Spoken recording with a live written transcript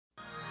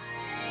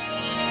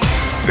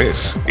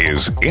This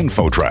is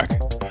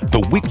InfoTrack,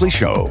 the weekly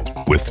show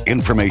with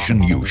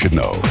information you should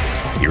know.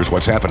 Here's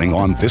what's happening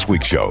on this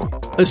week's show.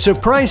 A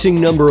surprising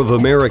number of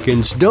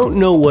Americans don't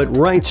know what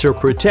rights are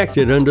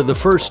protected under the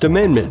First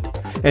Amendment,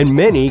 and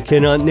many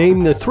cannot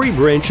name the three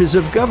branches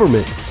of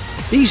government.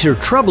 These are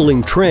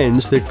troubling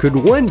trends that could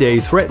one day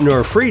threaten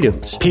our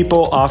freedoms.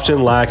 People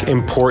often lack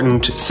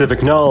important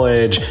civic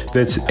knowledge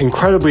that's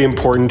incredibly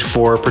important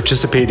for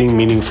participating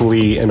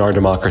meaningfully in our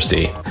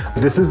democracy.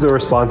 This is the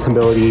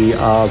responsibility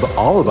of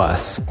all of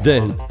us.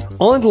 Then,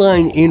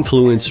 online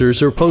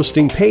influencers are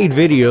posting paid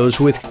videos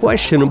with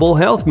questionable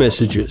health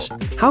messages.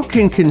 How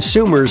can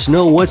consumers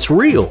know what's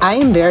real? I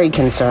am very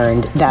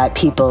concerned that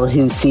people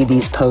who see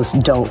these posts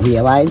don't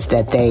realize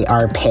that they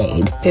are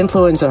paid.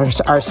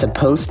 Influencers are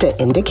supposed to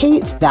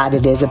indicate that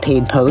it is a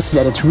paid post,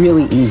 that it's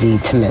really easy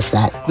to miss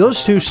that.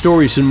 Those two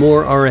stories and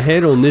more are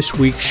ahead on this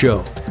week's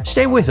show.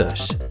 Stay with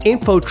us.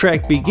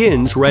 InfoTrack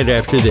begins right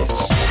after this.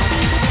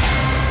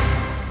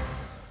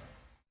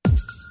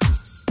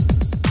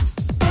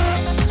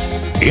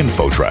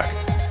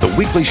 InfoTrack, the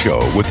weekly show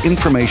with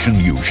information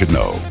you should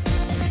know.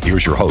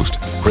 Here's your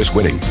host, Chris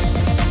Whitting.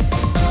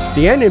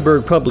 The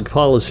Annenberg Public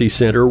Policy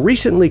Center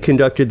recently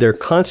conducted their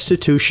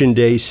Constitution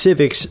Day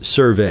Civics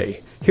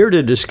survey. Here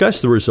to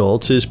discuss the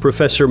results is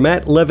Professor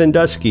Matt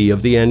Levendusky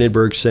of the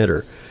Annenberg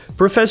Center.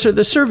 Professor,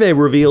 the survey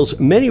reveals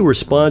many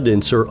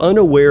respondents are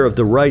unaware of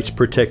the rights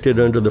protected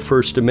under the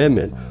First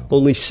Amendment,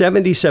 only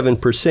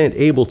 77%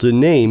 able to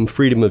name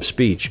freedom of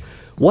speech.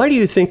 Why do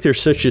you think there's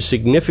such a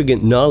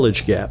significant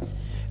knowledge gap?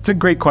 It's a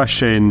great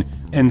question.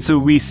 And so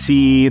we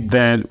see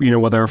that,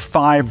 while there are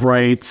 5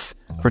 rights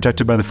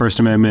protected by the First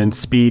Amendment: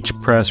 speech,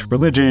 press,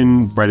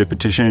 religion, right of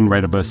petition,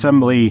 right of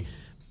assembly.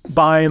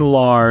 By and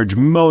large,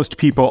 most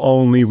people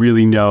only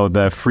really know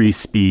the free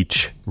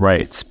speech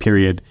rights,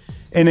 period.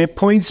 And it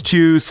points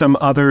to some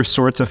other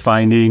sorts of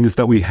findings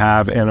that we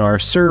have in our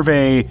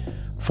survey.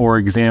 For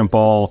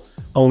example,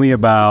 only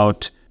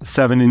about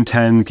 7 in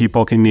 10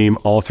 people can name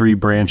all 3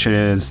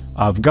 branches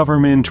of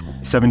government.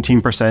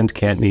 17%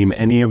 can't name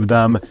any of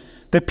them.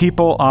 That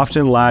people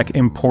often lack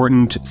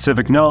important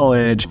civic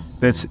knowledge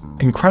that's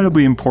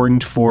incredibly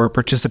important for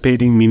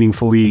participating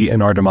meaningfully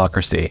in our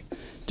democracy.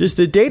 Does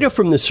the data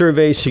from the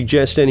survey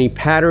suggest any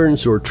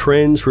patterns or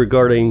trends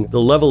regarding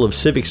the level of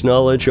civics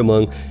knowledge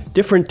among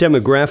different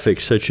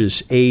demographics, such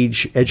as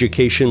age,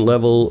 education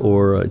level,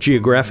 or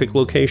geographic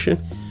location?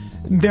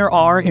 There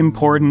are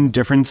important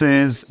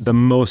differences, the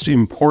most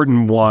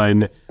important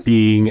one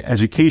being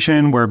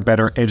education, where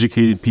better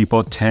educated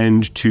people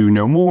tend to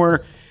know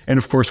more. And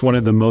of course, one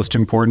of the most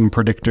important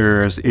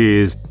predictors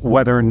is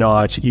whether or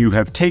not you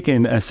have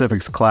taken a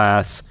civics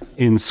class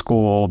in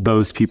school.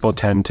 Those people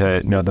tend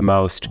to know the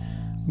most.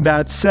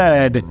 That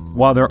said,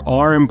 while there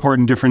are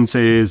important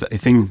differences, I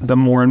think the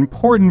more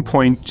important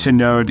point to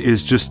note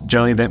is just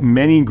generally that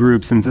many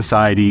groups in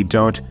society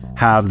don't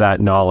have that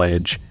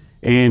knowledge.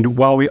 And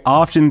while we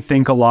often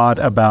think a lot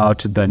about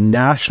the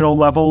national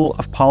level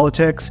of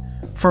politics,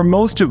 for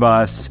most of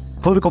us,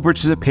 political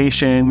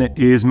participation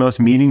is most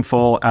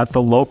meaningful at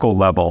the local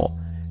level.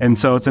 And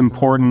so it's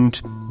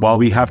important, while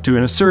we have to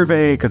in a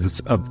survey, because it's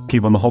of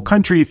people in the whole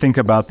country, think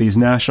about these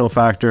national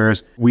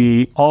factors,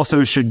 we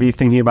also should be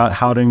thinking about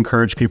how to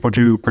encourage people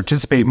to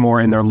participate more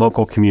in their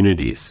local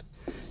communities.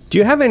 Do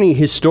you have any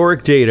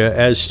historic data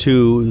as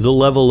to the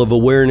level of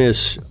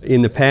awareness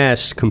in the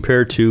past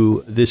compared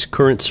to this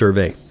current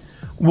survey?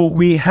 Well,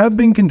 we have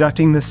been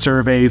conducting this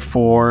survey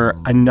for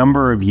a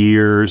number of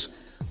years,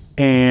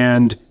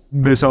 and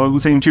this I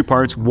would say in 2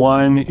 parts.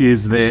 One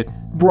is that,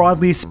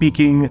 broadly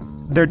speaking,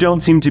 there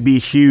don't seem to be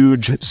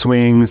huge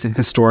swings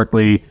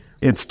historically.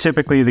 It's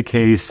typically the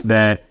case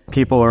that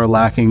people are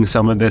lacking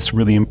some of this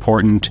really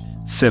important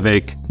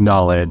civic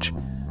knowledge.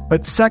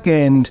 But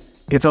second,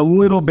 it's a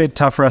little bit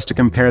tough for us to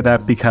compare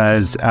that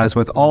because, as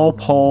with all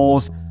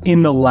polls,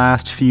 in the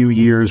last few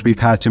years, we've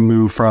had to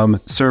move from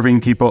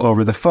serving people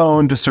over the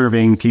phone to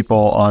serving people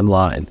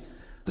online.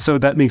 So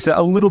that makes it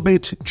a little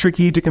bit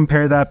tricky to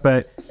compare that,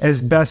 but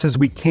as best as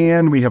we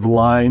can, we have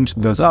lined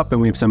those up, and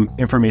we have some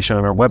information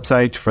on our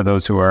website for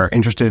those who are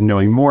interested in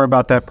knowing more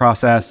about that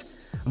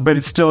process. But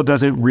it still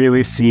doesn't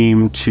really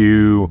seem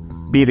to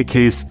be the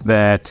case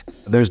that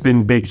there's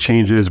been big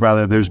changes.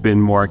 Rather, there's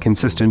been more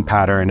consistent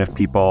pattern of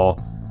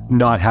people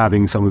not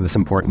having some of this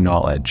important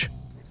knowledge.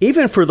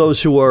 Even for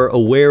those who are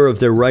aware of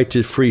their right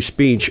to free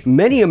speech,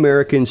 many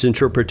Americans'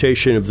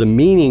 interpretation of the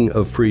meaning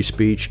of free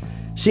speech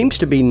seems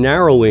to be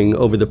narrowing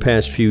over the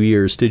past few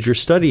years. Did your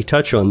study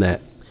touch on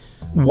that?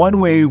 One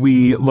way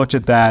we looked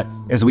at that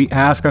is we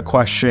ask a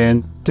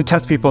question to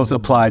test people's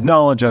applied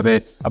knowledge of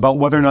it about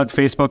whether or not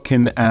Facebook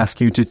can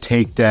ask you to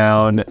take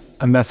down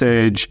a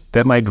message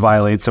that might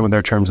violate some of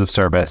their terms of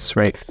service,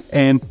 right?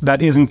 And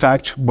that is in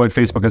fact what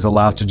Facebook is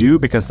allowed to do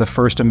because the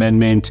First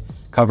Amendment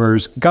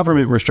covers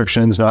government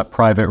restrictions, not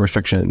private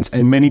restrictions.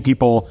 And many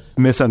people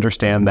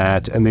misunderstand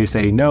that and they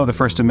say, no, the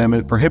First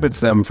Amendment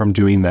prohibits them from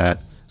doing that.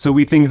 So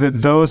we think that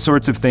those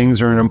sorts of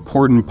things are an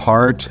important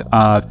part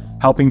of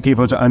helping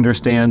people to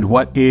understand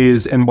what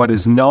is and what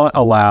is not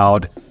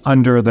allowed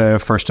under the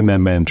First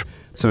Amendment.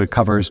 So it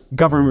covers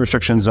government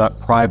restrictions, not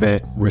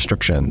private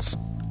restrictions.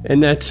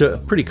 And that's a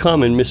pretty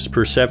common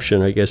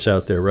misperception, I guess,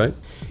 out there, right?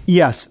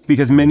 Yes,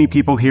 because many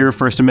people hear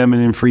First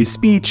Amendment and free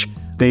speech.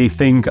 They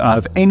think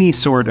of any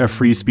sort of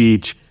free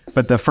speech,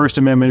 but the First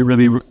Amendment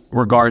really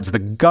regards the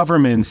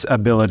government's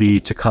ability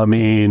to come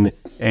in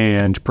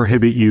and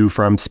prohibit you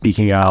from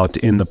speaking out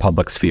in the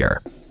public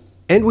sphere.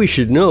 And we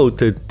should note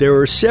that there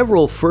are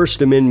several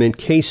First Amendment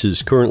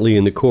cases currently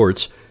in the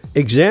courts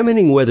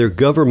examining whether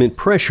government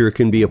pressure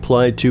can be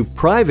applied to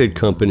private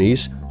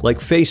companies like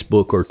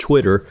Facebook or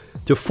Twitter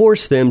to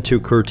force them to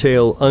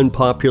curtail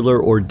unpopular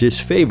or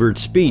disfavored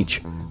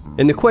speech.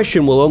 And the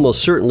question will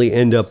almost certainly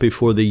end up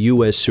before the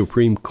U.S.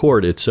 Supreme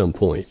Court at some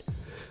point.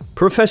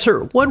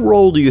 Professor, what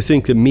role do you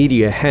think the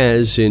media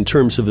has in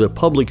terms of the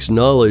public's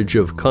knowledge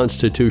of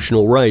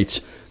constitutional rights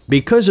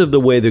because of the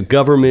way the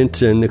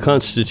government and the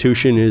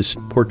Constitution is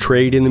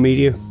portrayed in the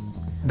media?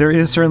 There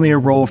is certainly a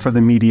role for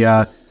the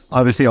media,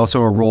 obviously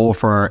also a role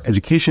for our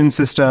education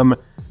system,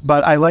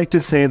 but I like to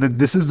say that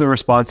this is the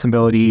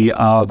responsibility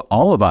of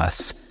all of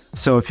us.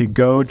 So if you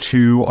go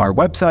to our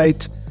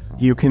website,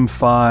 you can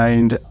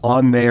find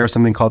on there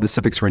something called the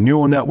Civics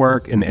Renewal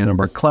Network and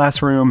Annenberg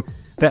Classroom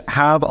that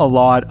have a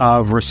lot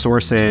of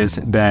resources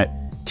that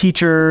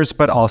teachers,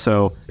 but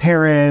also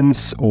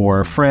parents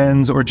or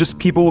friends or just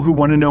people who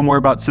want to know more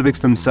about civics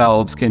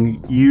themselves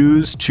can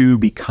use to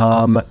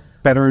become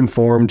better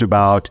informed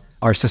about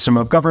our system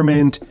of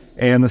government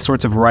and the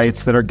sorts of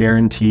rights that are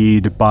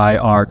guaranteed by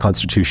our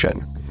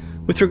Constitution.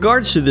 With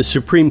regards to the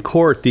Supreme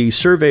Court, the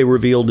survey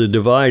revealed a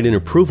divide in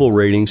approval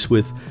ratings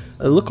with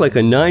it looked like a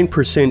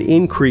 9%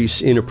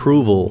 increase in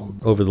approval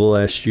over the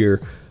last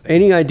year.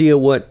 Any idea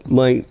what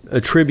might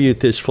attribute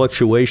this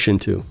fluctuation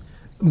to?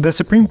 The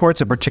Supreme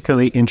Court's a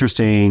particularly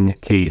interesting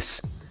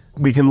case.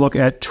 We can look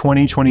at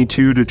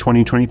 2022 to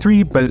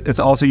 2023, but it's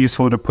also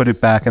useful to put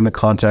it back in the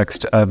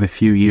context of a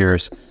few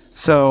years.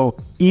 So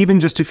even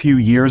just a few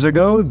years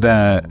ago,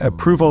 the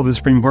approval of the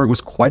Supreme Court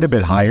was quite a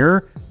bit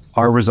higher.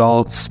 Our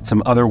results,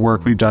 some other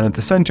work we've done at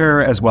the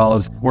center, as well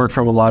as work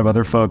from a lot of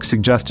other folks,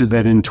 suggested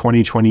that in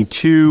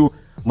 2022,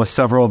 with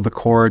several of the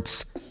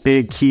court's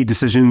big key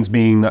decisions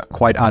being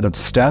quite out of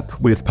step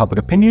with public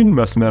opinion,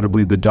 most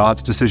notably the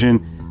Dobbs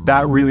decision,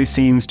 that really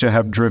seems to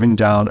have driven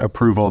down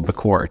approval of the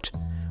court.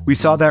 We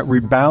saw that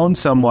rebound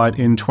somewhat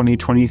in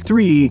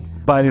 2023,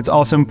 but it's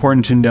also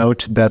important to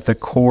note that the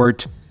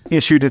court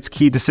issued its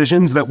key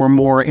decisions that were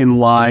more in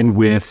line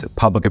with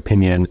public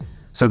opinion.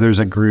 So there's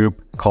a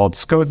group called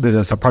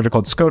there's a project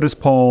called SCOTUS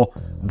poll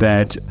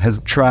that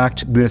has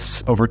tracked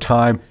this over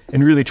time.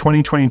 And really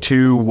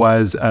 2022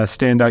 was a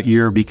standout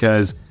year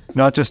because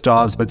not just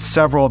Dobbs, but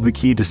several of the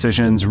key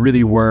decisions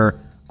really were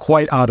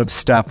quite out of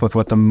step with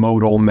what the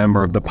modal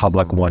member of the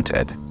public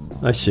wanted.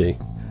 I see.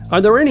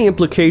 Are there any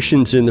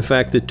implications in the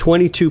fact that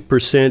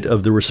 22%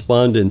 of the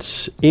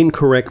respondents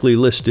incorrectly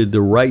listed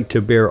the right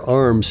to bear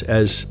arms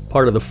as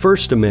part of the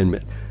First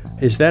Amendment?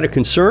 Is that a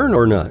concern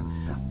or not?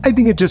 I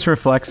think it just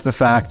reflects the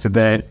fact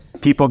that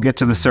people get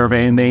to the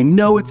survey and they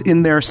know it's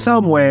in there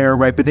somewhere,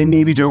 right? But they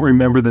maybe don't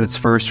remember that it's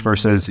First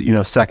versus,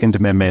 Second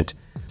Amendment.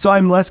 So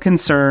I'm less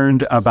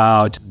concerned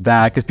about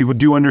that because people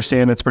do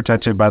understand it's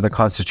protected by the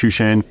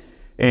Constitution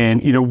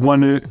and,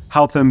 want to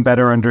help them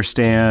better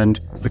understand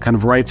the kind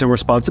of rights and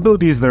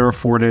responsibilities that are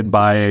afforded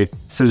by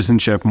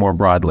citizenship more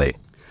broadly.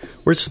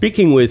 We're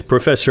speaking with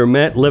Professor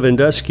Matt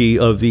Levendusky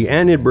of the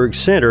Annenberg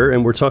Center,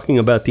 and we're talking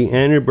about the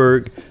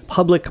Annenberg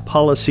Public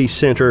Policy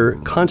Center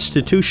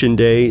Constitution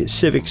Day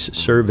Civics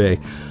Survey.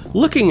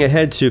 Looking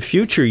ahead to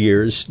future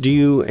years, do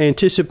you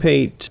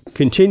anticipate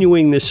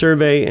continuing this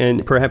survey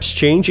and perhaps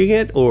changing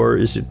it, or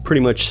is it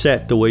pretty much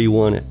set the way you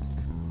want it?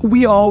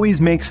 We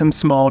always make some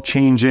small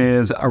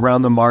changes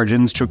around the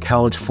margins to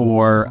account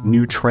for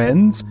new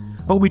trends,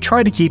 but we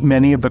try to keep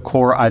many of the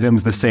core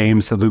items the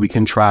same so that we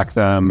can track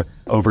them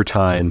over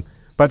time.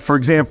 But for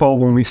example,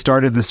 when we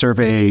started the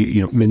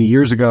survey, many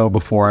years ago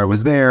before I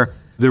was there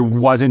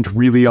wasn't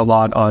really a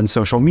lot on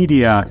social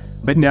media.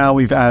 But now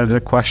we've added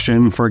a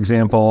question, for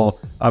example,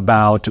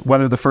 about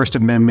whether the First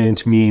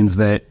Amendment means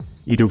that,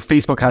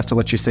 Facebook has to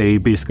let you say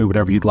basically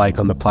whatever you'd like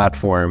on the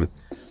platform.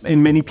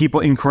 And many people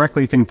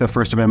incorrectly think the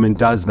First Amendment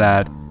does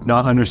that,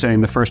 not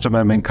understanding the First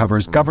Amendment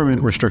covers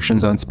government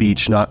restrictions on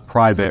speech, not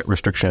private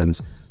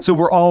restrictions. So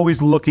we're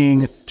always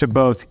looking to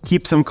both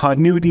keep some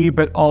continuity,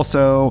 but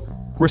also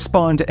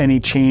respond to any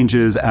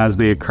changes as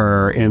they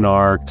occur in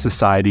our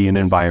society and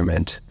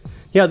environment.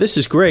 Yeah, this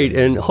is great,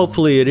 and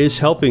hopefully it is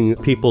helping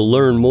people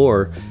learn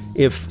more.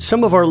 If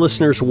some of our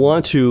listeners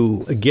want to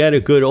get a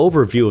good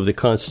overview of the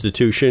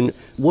Constitution,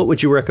 what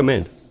would you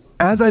recommend?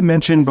 As I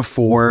mentioned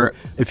before,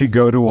 if you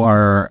go to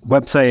our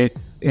website,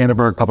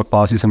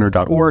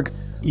 AnnenbergPublicPolicyCenter.org,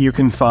 you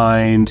can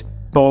find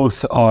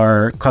both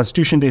our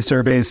Constitution Day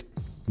surveys,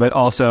 but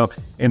also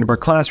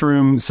Annenberg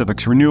Classroom,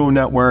 Civics Renewal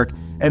Network,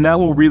 and that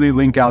will really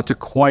link out to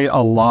quite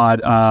a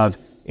lot of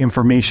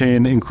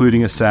information,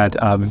 including a set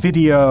of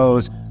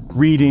videos,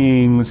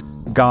 readings,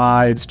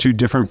 guides to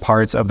different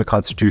parts of the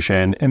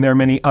Constitution. And there are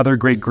many other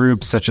great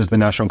groups, such as the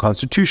National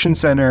Constitution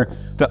Center,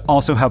 that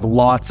also have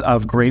lots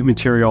of great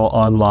material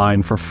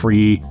online for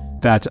free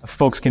that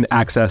folks can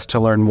access to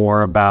learn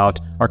more about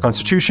our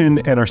Constitution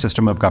and our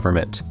system of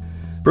government.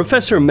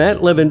 Professor Matt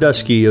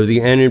Levendusky of the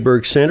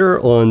Annenberg Center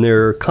on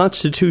their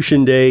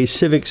Constitution Day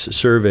Civics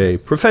Survey.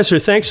 Professor,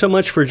 thanks so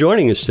much for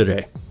joining us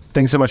today.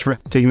 Thanks so much for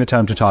taking the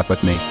time to talk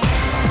with me.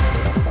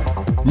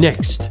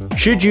 Next,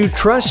 should you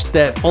trust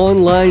that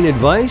online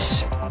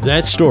advice?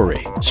 That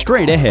story,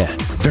 straight ahead.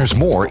 There's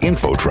more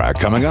InfoTrack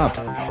coming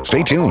up.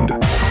 Stay tuned.